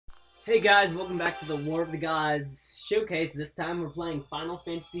Hey guys, welcome back to the War of the Gods showcase. This time we're playing Final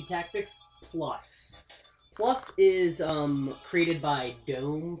Fantasy Tactics Plus. Plus is created by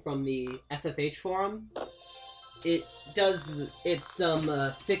Dome from the FFH forum. It's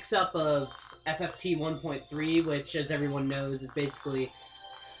fix-up of FFT 1.3, which, as everyone knows, is basically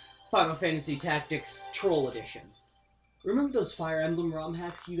Final Fantasy Tactics Troll Edition. Remember those Fire Emblem ROM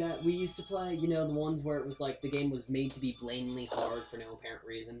hacks we used to play? You know, the ones where it was like the game was made to be blatantly hard for no apparent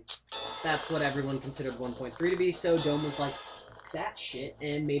reason. That's what everyone considered 1.3 to be, so Dome was like, that shit,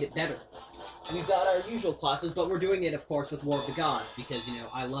 and made it better. We've got our usual classes, but we're doing it, of course, with War of the Gods, because, you know,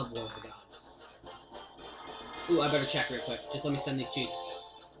 I love War of the Gods. Ooh, I better check real quick. Just let me send these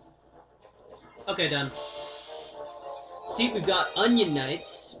cheats. Okay, done. See, we've got Onion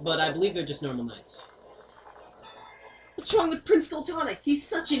Knights, but I believe they're just normal knights. What's wrong with Prince Goltana? He's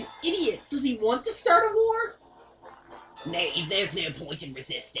such an idiot! Does he want to start a war? Knave, there's no point in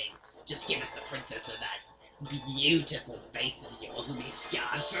resisting. Just give us the princess so that beautiful face of yours will be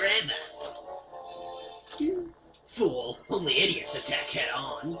scarred forever. Fool, only idiots attack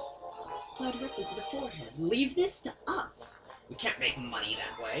head-on. Apply directly to the forehead. Leave this to us. We can't make money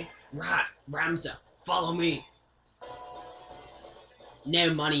that way. Right, Ramza, follow me.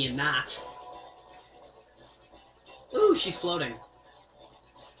 No money in that. Ooh, she's floating.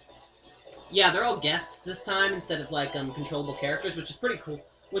 Yeah, they're all guests this time instead of, like, controllable characters, which is pretty cool.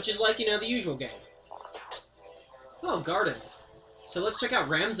 Which is like, you know, the usual game. Oh, garden. So let's check out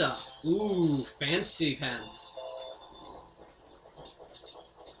Ramza. Ooh, fancy pants.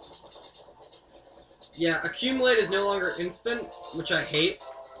 Yeah, accumulate is no longer instant, which I hate.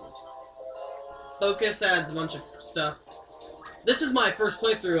 Focus adds a bunch of stuff. This is my first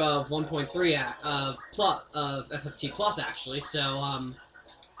playthrough of 1.3 of FFT Plus, actually, so,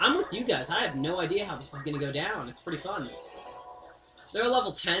 I'm with you guys. I have no idea how this is gonna go down. It's pretty fun. They're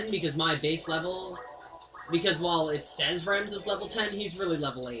level 10 because my base level... Because while it says Ramza's level 10, he's really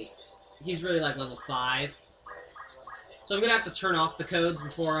level 8. He's really, like, level 5. So I'm gonna have to turn off the codes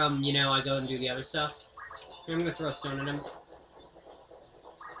before, you know, I go and do the other stuff. I'm gonna throw a stone at him.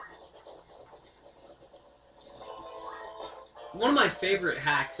 One of my favorite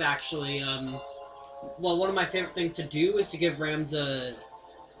hacks, actually, well, one of my favorite things to do is to give Ramza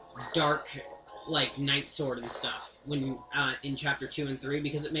dark, like, Night Sword and stuff when, in Chapter 2 and 3,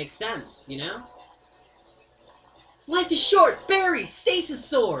 because it makes sense, you know? Life is short! Barry! Stasis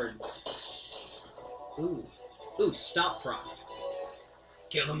Sword! Ooh. Ooh, stop prompt.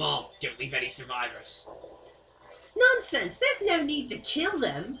 Kill them all. Don't leave any survivors. Nonsense! There's no need to kill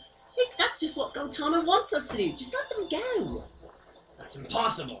them! That's just what Goltana wants us to do. Just let them go! That's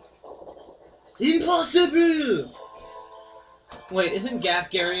impossible! Impossible! Wait, isn't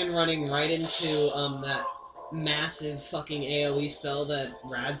Gafgarian running right into, that massive fucking AoE spell that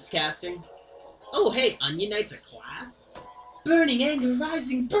Rad's casting? Oh, hey, Onion Knight's a class? Burning Anger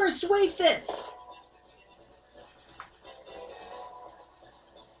Rising Burst Wave Fist!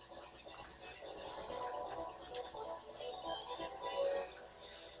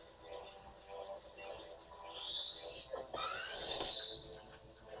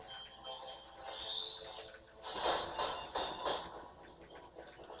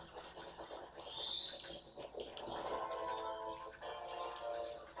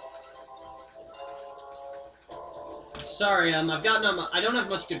 Sorry, I don't have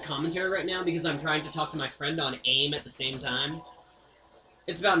much good commentary right now because I'm trying to talk to my friend on AIM at the same time.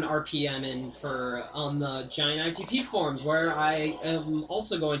 It's about an RPM on the giant ITP forums where I am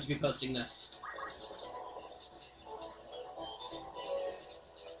also going to be posting this.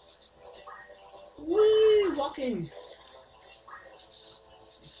 Woo! Walking!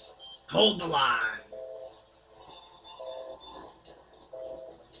 Hold the line!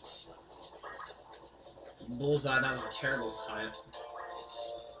 Bullseye, that was a terrible hit.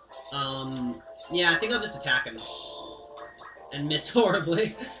 Yeah, I think I'll just attack him. And miss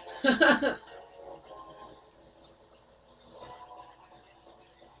horribly.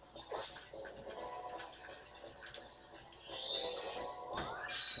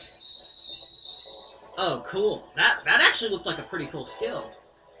 Oh, cool. That actually looked like a pretty cool skill.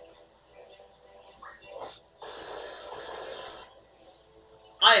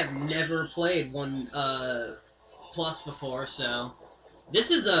 I have never played one, Plus before, so...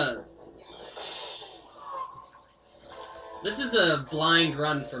 This is a blind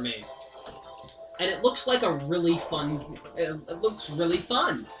run for me. And it looks like a really fun... It looks really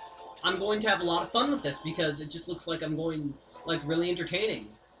fun! I'm going to have a lot of fun with this, because it just looks like I'm going, like, really entertaining.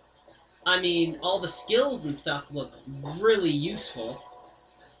 I mean, all the skills and stuff look really useful.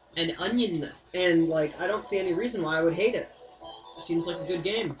 And Onion... And, like, I don't see any reason why I would hate it. Seems like a good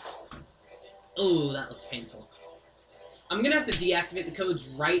game. Oh, that looked painful. I'm gonna have to deactivate the codes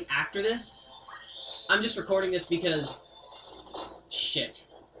right after this. I'm just recording this because... Shit.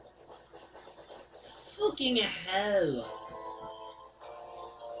 Fucking hell.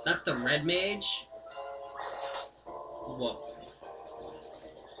 That's the red mage? Whoa.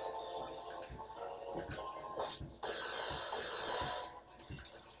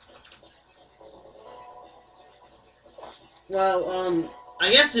 Well,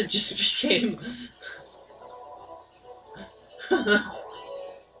 I guess it just became...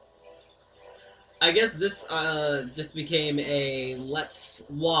 I guess this, just became a let's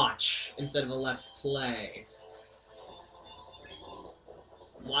watch instead of a let's play.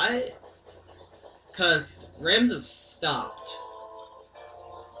 Why? 'Cause Rams has stopped.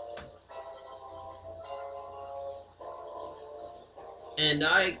 And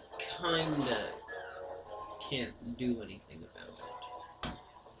I kinda can't do anything about it.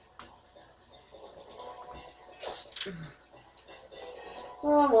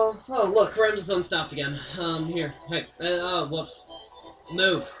 Oh, well. Oh, look, Rams is unstopped again. Here. Hey. Oh, whoops.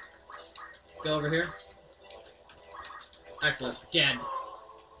 Move. Go over here. Excellent. Dead.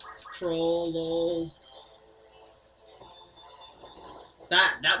 Troll.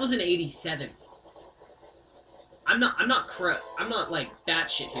 That was an 87. I'm not like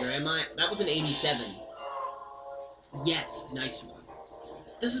batshit here, am I? That was an 87. Yes, nice one.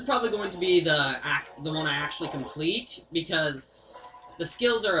 This is probably going to be the one I actually complete, because the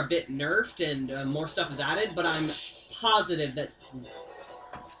skills are a bit nerfed and more stuff is added, but I'm positive that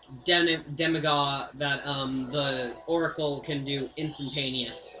the Oracle can do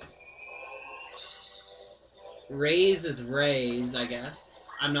instantaneous. Raise is raise, I guess.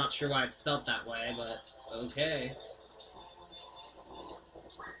 I'm not sure why it's spelt that way, but okay.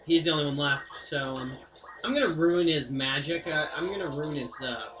 He's the only one left, so I'm gonna ruin his magic. I'm gonna ruin his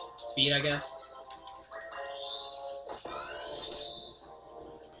speed, I guess.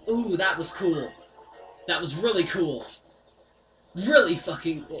 Ooh, that was cool. That was really cool. Really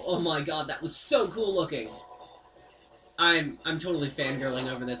fucking... Oh my god, that was so cool looking. I'm totally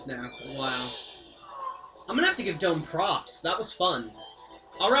fangirling over this now. Wow. I'm gonna have to give Dome props. That was fun.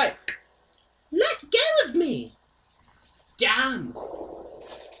 Alright. Let go of me! Damn!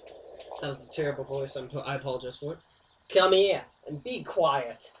 That was a terrible voice. I apologize for it. Come here and be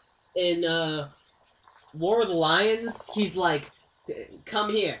quiet. In War of the Lions, he's like, come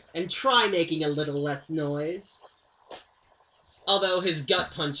here and try making a little less noise. Although his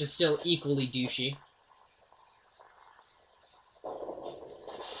gut punch is still equally douchey.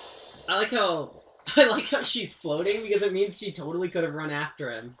 I like how she's floating, because it means she totally could have run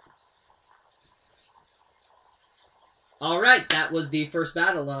after him. Alright, that was the first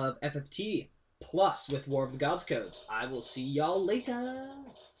battle of FFT Plus with War of the Gods codes. I will see y'all later.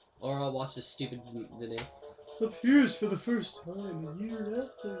 Or I'll watch this stupid video. Appears for the first time a year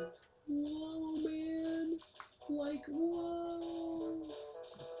after. Whoa, man. Like, whoa.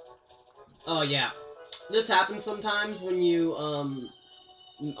 Oh, yeah. This happens sometimes when you,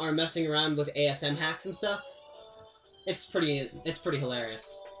 are messing around with ASM hacks and stuff. It's pretty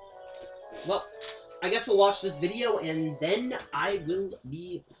hilarious. Well, I guess we'll watch this video and then I will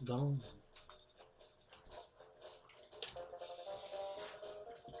be gone.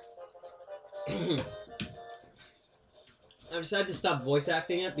 I decided to stop voice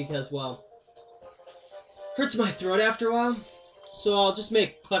acting it because, well, hurts my throat after a while, so I'll just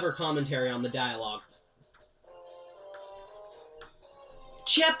make clever commentary on the dialogue.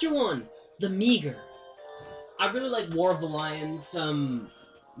 Chapter 1, The Meager. I really like War of the Lions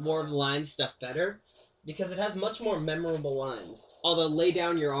stuff better, because it has much more memorable lines. Although, lay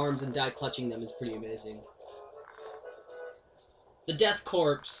down your arms and die clutching them is pretty amazing. The Death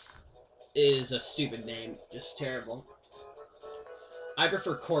Corpse is a stupid name, just terrible. I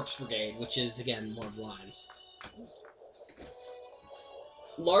prefer Corpse Brigade, which is, again, War of the Lions.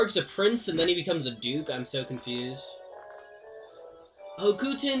 Larg's a prince, and then he becomes a duke. I'm so confused.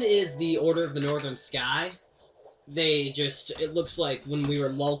 Hokutin is the Order of the Northern Sky. It looks like when we were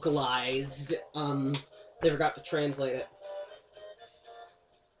localized, they forgot to translate it.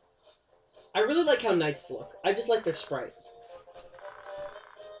 I really like how knights look. I just like their sprite.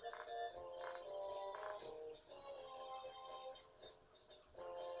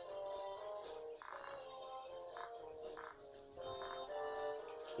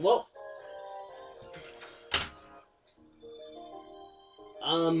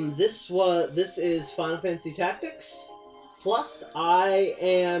 Well, this is Final Fantasy Tactics. Plus, I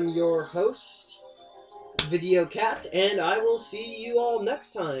am your host, Video Cat, and I will see you all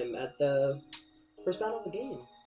next time at the first battle of the game.